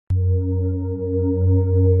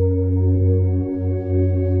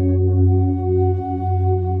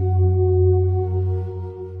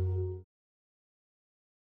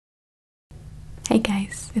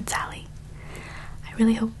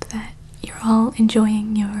really hope that you're all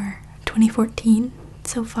enjoying your 2014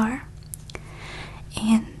 so far.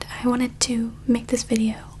 And I wanted to make this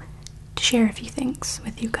video to share a few things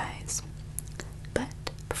with you guys. But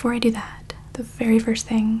before I do that, the very first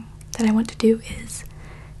thing that I want to do is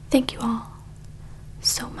thank you all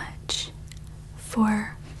so much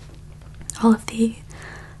for all of the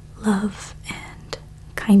love and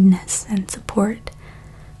kindness and support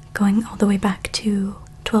going all the way back to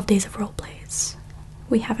 12 days of roleplays.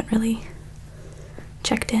 We haven't really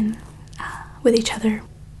checked in with each other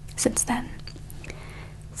since then,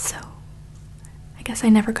 so I guess I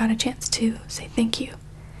never got a chance to say thank you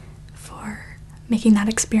for making that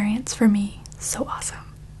experience for me so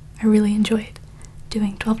awesome. I really enjoyed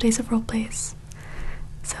doing 12 days of roleplays,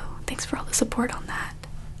 so thanks for all the support on that.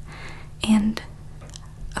 And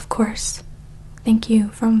of course, thank you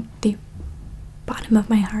from the bottom of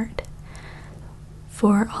my heart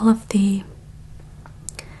for all of the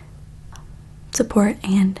support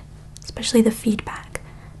and especially the feedback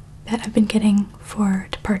that I've been getting for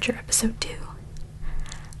Departure Episode 2.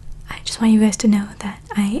 I just want you guys to know that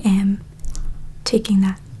I am taking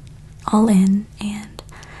that all in, and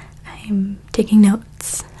I'm taking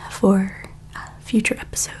notes for future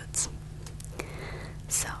episodes.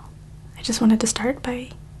 So I just wanted to start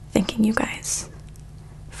by thanking you guys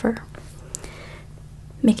for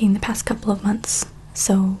making the past couple of months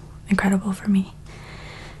so incredible for me.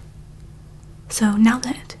 So now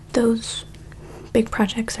that those big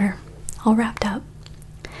projects are all wrapped up,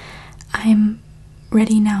 I'm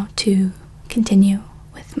ready now to continue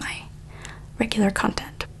with my regular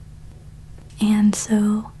content. And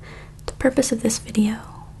so the purpose of this video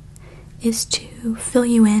is to fill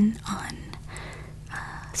you in on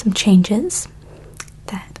some changes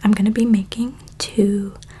that I'm going to be making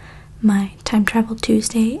to my Time Travel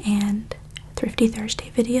Tuesday and Thrifty Thursday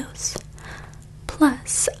videos.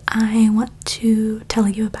 Plus, I want to tell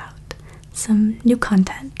you about some new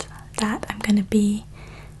content that I'm going to be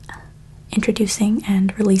introducing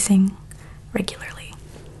and releasing regularly.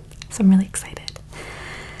 So I'm really excited.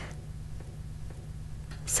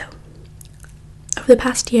 So, over the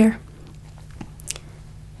past year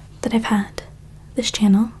that I've had this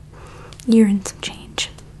channel, year and some change,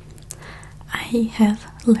 I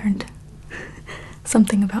have learned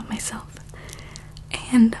something about myself.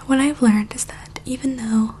 And what I've learned is that even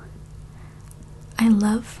though I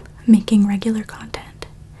love making regular content,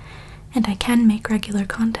 and I can make regular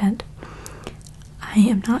content, I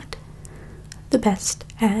am not the best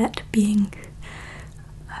at being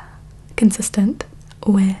consistent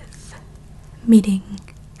with meeting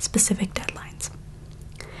specific deadlines.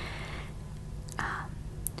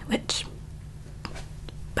 Which,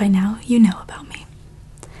 by now, you know about me.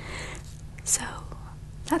 So,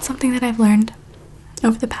 that's something that I've learned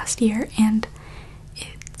over the past year, and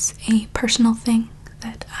it's a personal thing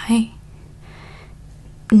that I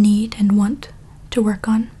need and want to work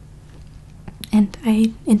on, and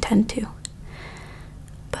I intend to.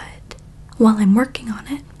 But while I'm working on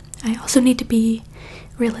it, I also need to be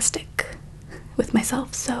realistic with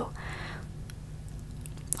myself. So,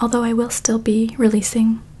 although I will still be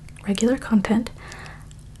releasing regular content,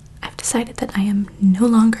 I've decided that I am no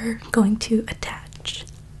longer going to attach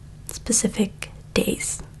specific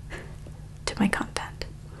days to my content.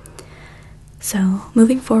 So,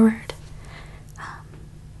 moving forward,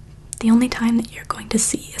 the only time that you're going to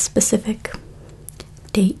see a specific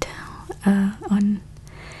date on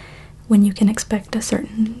when you can expect a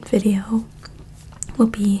certain video will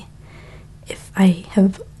be if I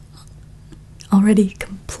have already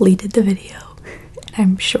completed the video and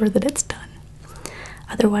I'm sure that it's done.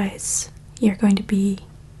 Otherwise, you're going to be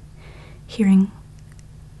hearing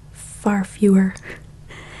far fewer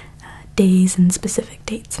days and specific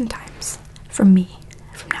dates and times from me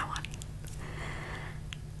from now on.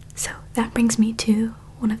 So that brings me to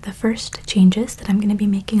one of the first changes that I'm going to be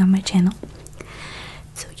making on my channel.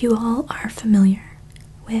 So you all are familiar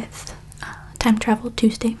with Time Travel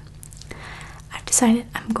Tuesday. I've decided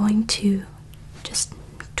I'm going to just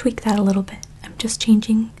tweak that a little bit. I'm just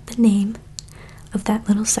changing the name of that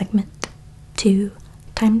little segment to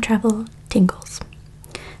Time Travel Tingles.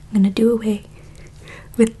 I'm going to do away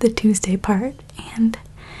with the Tuesday part, and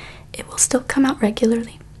it will still come out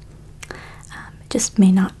regularly. It just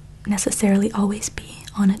may not necessarily always be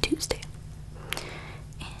on a Tuesday.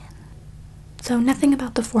 And so nothing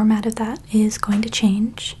about the format of that is going to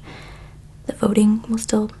change. The voting will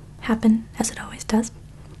still happen as it always does.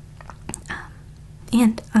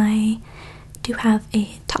 And I do have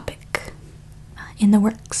a topic in the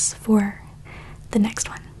works for the next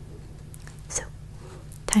one. So,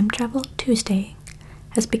 Time Travel Tuesday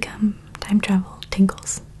has become Time Travel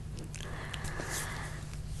tingles.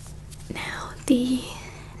 Now, the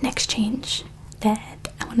next change that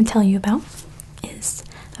I want to tell you about is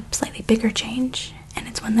a slightly bigger change, and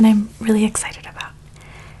it's one that I'm really excited about,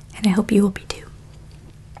 and I hope you will be too.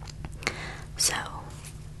 So,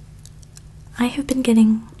 I have been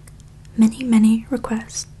getting many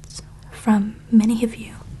requests from many of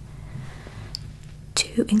you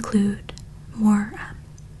to include more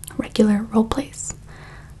regular role plays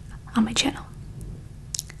on my channel,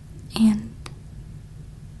 and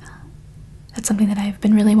that's something that I've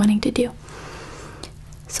been really wanting to do.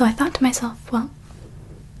 So I thought to myself, well,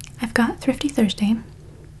 I've got Thrifty Thursday,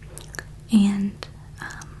 and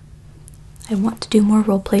I want to do more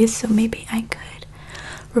role plays, so maybe I could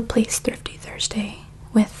replace Thrifty Thursday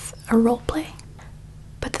with a role play.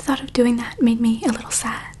 But the thought of doing that made me a little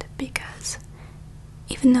sad, because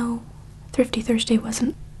even though Thrifty Thursday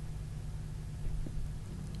wasn't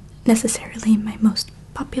necessarily my most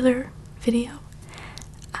popular video,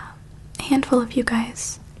 a handful of you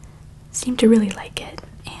guys seem to really like it,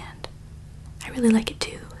 and I really like it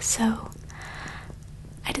too, so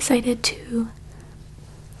I decided to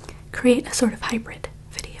create a sort of hybrid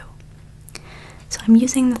video. So I'm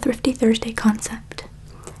using the Thrifty Thursday concept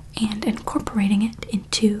and incorporating it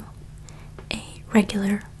into a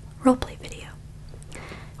regular roleplay video,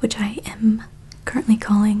 which I am currently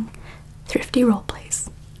calling Thrifty Roleplays.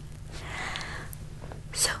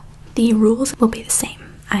 So the rules will be the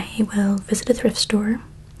same. I will visit a thrift store,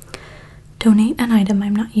 donate an item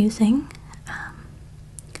I'm not using,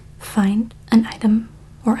 find an item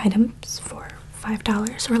or items for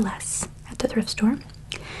 $5 or less at the thrift store,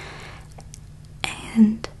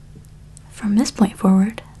 and from this point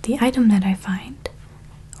forward, the item that I find,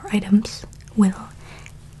 or items, will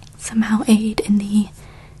somehow aid in the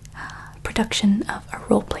production of a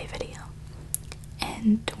roleplay video,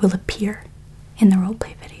 and will appear in the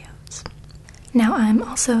roleplay videos. Now I'm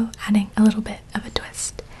also adding a little bit of a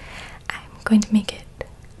twist. I'm going to make it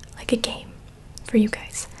like a game for you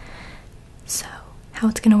guys. So how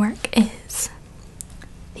it's going to work is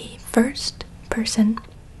the first person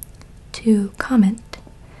to comment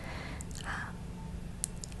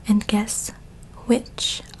and guess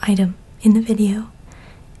which item in the video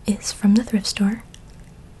is from the thrift store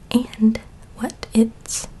and what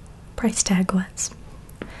its price tag was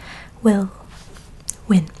will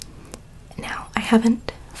win. Now, I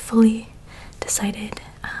haven't fully decided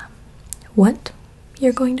what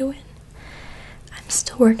you're going to win. I'm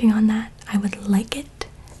still working on that. I would like it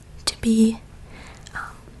to be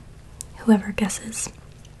whoever guesses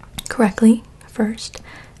correctly first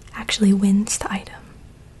actually wins the item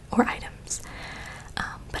or items.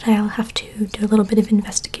 But I'll have to do a little bit of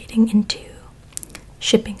investigating into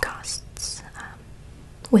shipping costs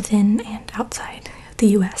within and outside the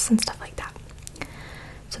US and stuff like that.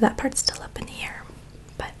 So that part's still up in the air,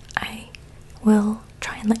 but I will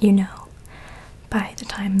try and let you know by the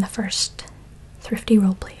time the first Thrifty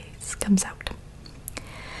Roleplays comes out.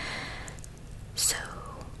 So,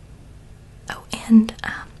 and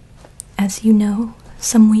as you know,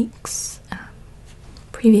 some weeks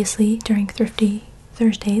previously during Thrifty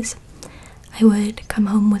Thursdays, I would come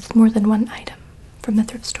home with more than one item from the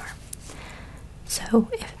thrift store. So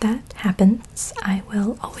if that happens, I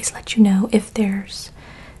will always let you know if there's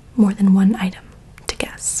more than one item to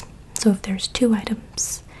guess. So if there's 2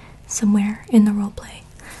 items somewhere in the roleplay,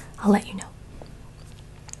 I'll let you know.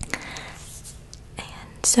 And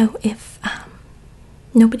so if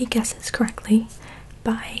nobody guesses correctly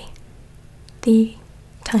by the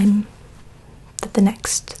time that the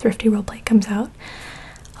next Thrifty Roleplay comes out,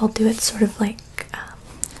 I'll do it sort of like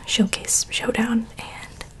Showcase Showdown,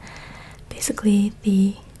 and basically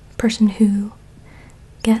the person who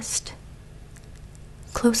guessed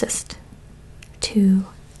closest to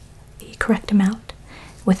the correct amount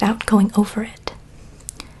without going over it,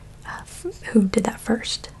 who did that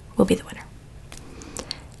first, will be the winner.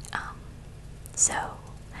 So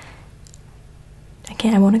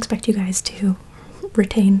I won't expect you guys to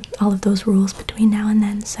retain all of those rules between now and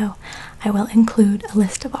then, so I will include a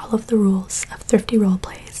list of all of the rules of Thrifty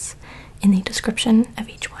Roleplays in the description of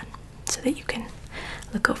each one so that you can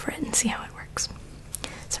look over it and see how it works.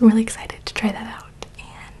 So I'm really excited to try that out,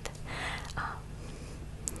 and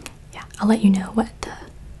yeah, I'll let you know what the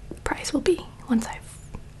prize will be once I've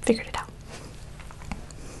figured it out.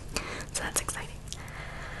 So that's exciting.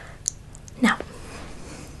 Now,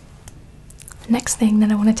 the next thing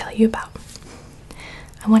that I want to tell you about,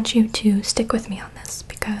 I want you to stick with me on this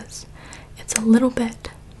because it's a little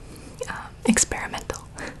bit experimental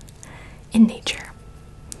in nature.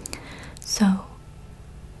 So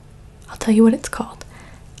I'll tell you what it's called.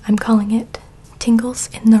 I'm calling it tingles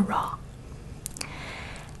in the raw.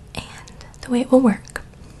 And the way it will work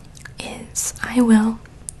is I will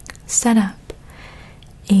set up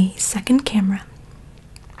a second camera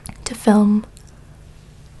to film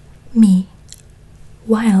me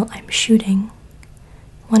while I'm shooting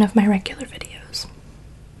one of my regular videos.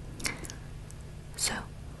 So,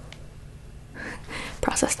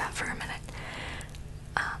 process that for a minute.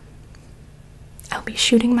 I'll be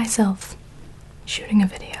shooting myself shooting a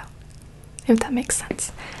video, if that makes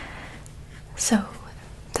sense. So,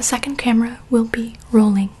 the second camera will be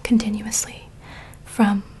rolling continuously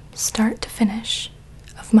from start to finish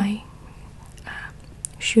of my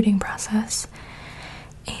shooting process,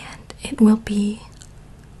 and it will be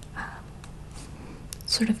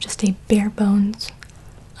sort of just a bare bones,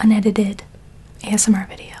 unedited ASMR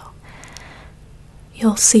video.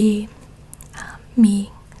 You'll see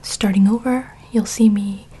me starting over, you'll see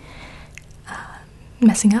me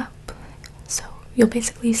messing up, so you'll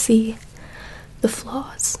basically see the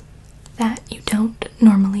flaws that you don't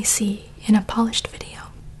normally see in a polished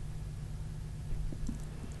video.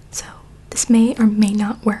 So this may or may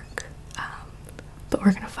not work, but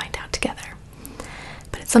we're gonna find out together.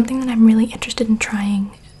 But it's something that I'm really interested in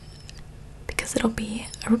trying because it'll be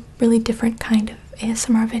a really different kind of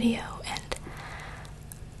ASMR video, and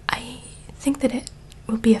I think that it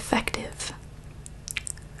will be effective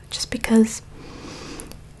just because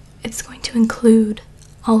it's going to include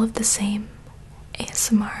all of the same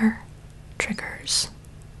ASMR triggers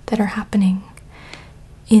that are happening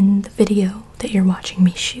in the video that you're watching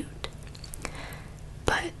me shoot,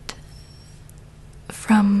 but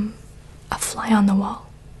from a fly-on-the-wall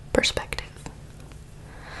perspective.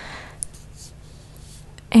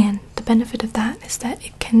 And the benefit of that is that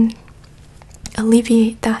it can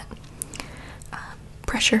alleviate that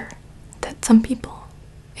pressure that some people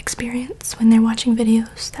experience when they're watching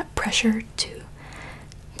videos, that pressure to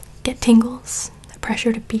get tingles, that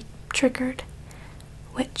pressure to be triggered,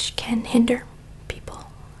 which can hinder people.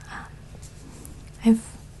 I've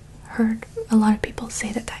heard a lot of people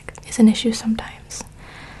say that that is an issue sometimes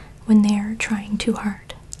when they're trying too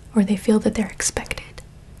hard, or they feel that they're expected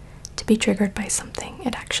to be triggered by something.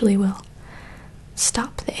 It actually will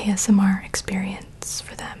stop the ASMR experience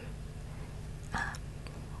for them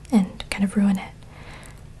and kind of ruin it.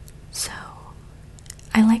 So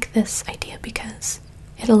I like this idea because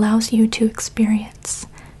it allows you to experience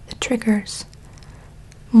the triggers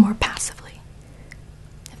more passively,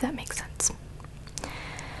 if that makes sense.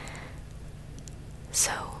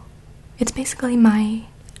 So it's basically my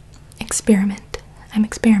experiment. I'm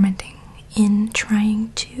experimenting in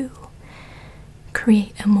trying to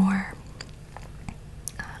create a more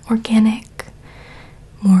organic,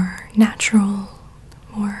 more natural,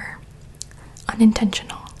 more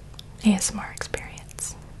unintentional ASMR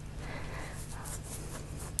experience.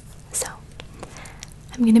 So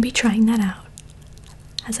I'm going to be trying that out.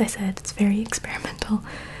 As I said, it's very experimental,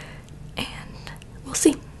 and we'll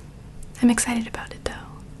see. I'm excited about it though.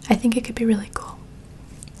 I think it could be really cool.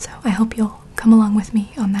 So I hope you'll come along with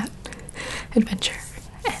me on that adventure,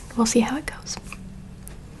 and we'll see how it goes.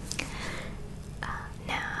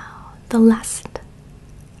 Now, the last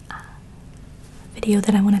video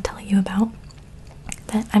that I want to tell you about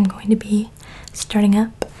that I'm going to be starting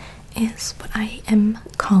up is what I am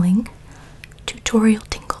calling tutorial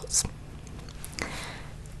tingles.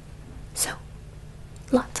 So,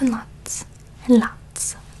 lots and lots and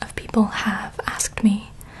lots of people have asked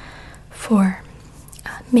me for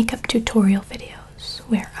makeup tutorial videos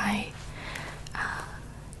where I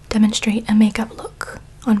demonstrate a makeup look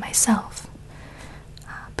on myself,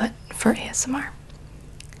 but for ASMR.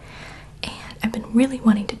 And I've been really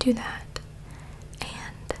wanting to do that,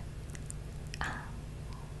 and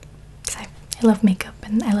because I love makeup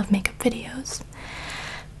and I love makeup videos,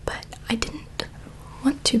 but I didn't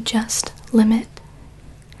want to just limit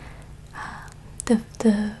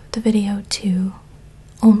the video to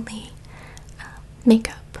only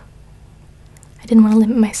makeup. I didn't want to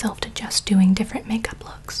limit myself to just doing different makeup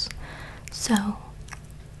looks. So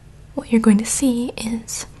what you're going to see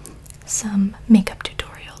is some makeup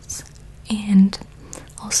tutorials and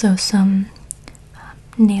also some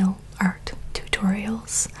nail art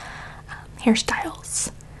tutorials,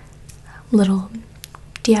 hairstyles, little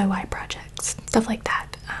DIY projects, stuff like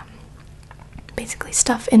that. Basically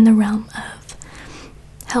stuff in the realm of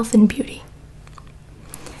health and beauty,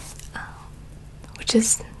 which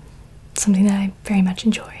is something that I very much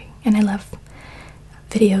enjoy, and I love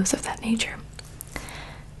videos of that nature.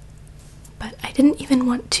 But I didn't even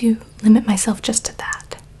want to limit myself just to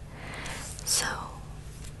that. So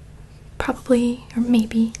probably, or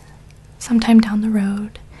maybe sometime down the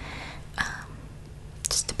road,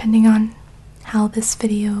 depending on how this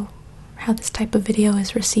type of video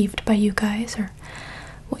is received by you guys, or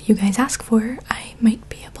what you guys ask for, I might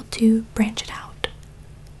be able to branch it out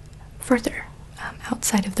further,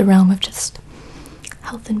 outside of the realm of just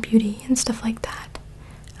health and beauty and stuff like that.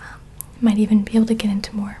 Might even be able to get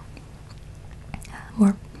into more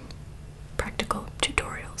practical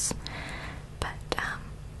tutorials. But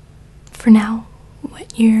for now,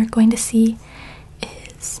 what you're going to see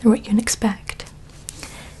is, or what you can expect,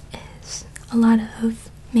 is a lot of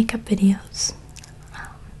makeup videos,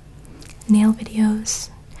 nail videos,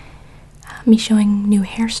 me showing new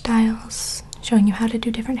hairstyles, showing you how to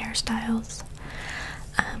do different hairstyles,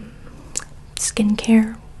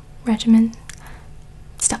 skincare regimen,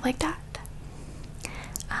 stuff like that.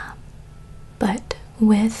 But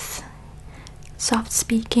with soft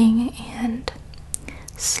speaking and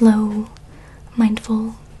slow,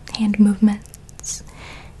 mindful hand movements,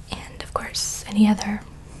 and of course any other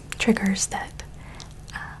triggers that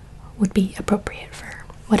would be appropriate for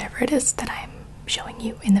whatever it is that I'm showing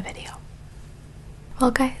you in the video.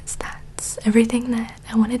 Well guys, that's everything that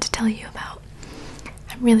I wanted to tell you about.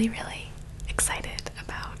 I'm really, really excited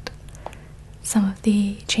about some of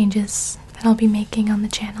the changes that I'll be making on the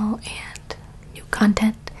channel and new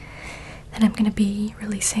content that I'm going to be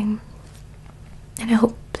releasing, and I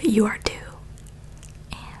hope that you are too.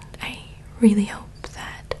 And I really hope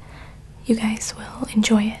that you guys will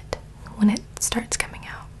enjoy it when it starts coming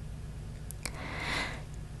out.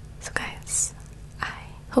 So guys, I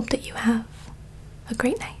hope that you have a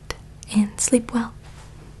great night and sleep well,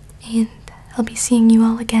 and I'll be seeing you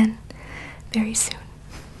all again very soon.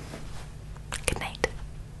 Good night.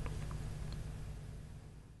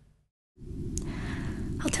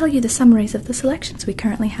 I'll tell you the summaries of the selections we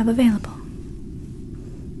currently have available.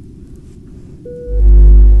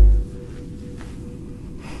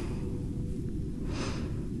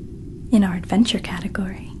 In our adventure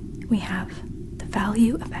category, we have The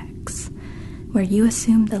Value of X, where you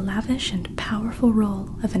assume the lavish and powerful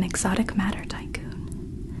role of an exotic matter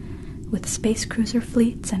tycoon. With space cruiser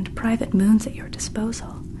fleets and private moons at your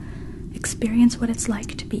disposal, experience what it's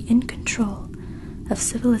like to be in control of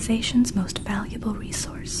civilization's most valuable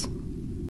resource.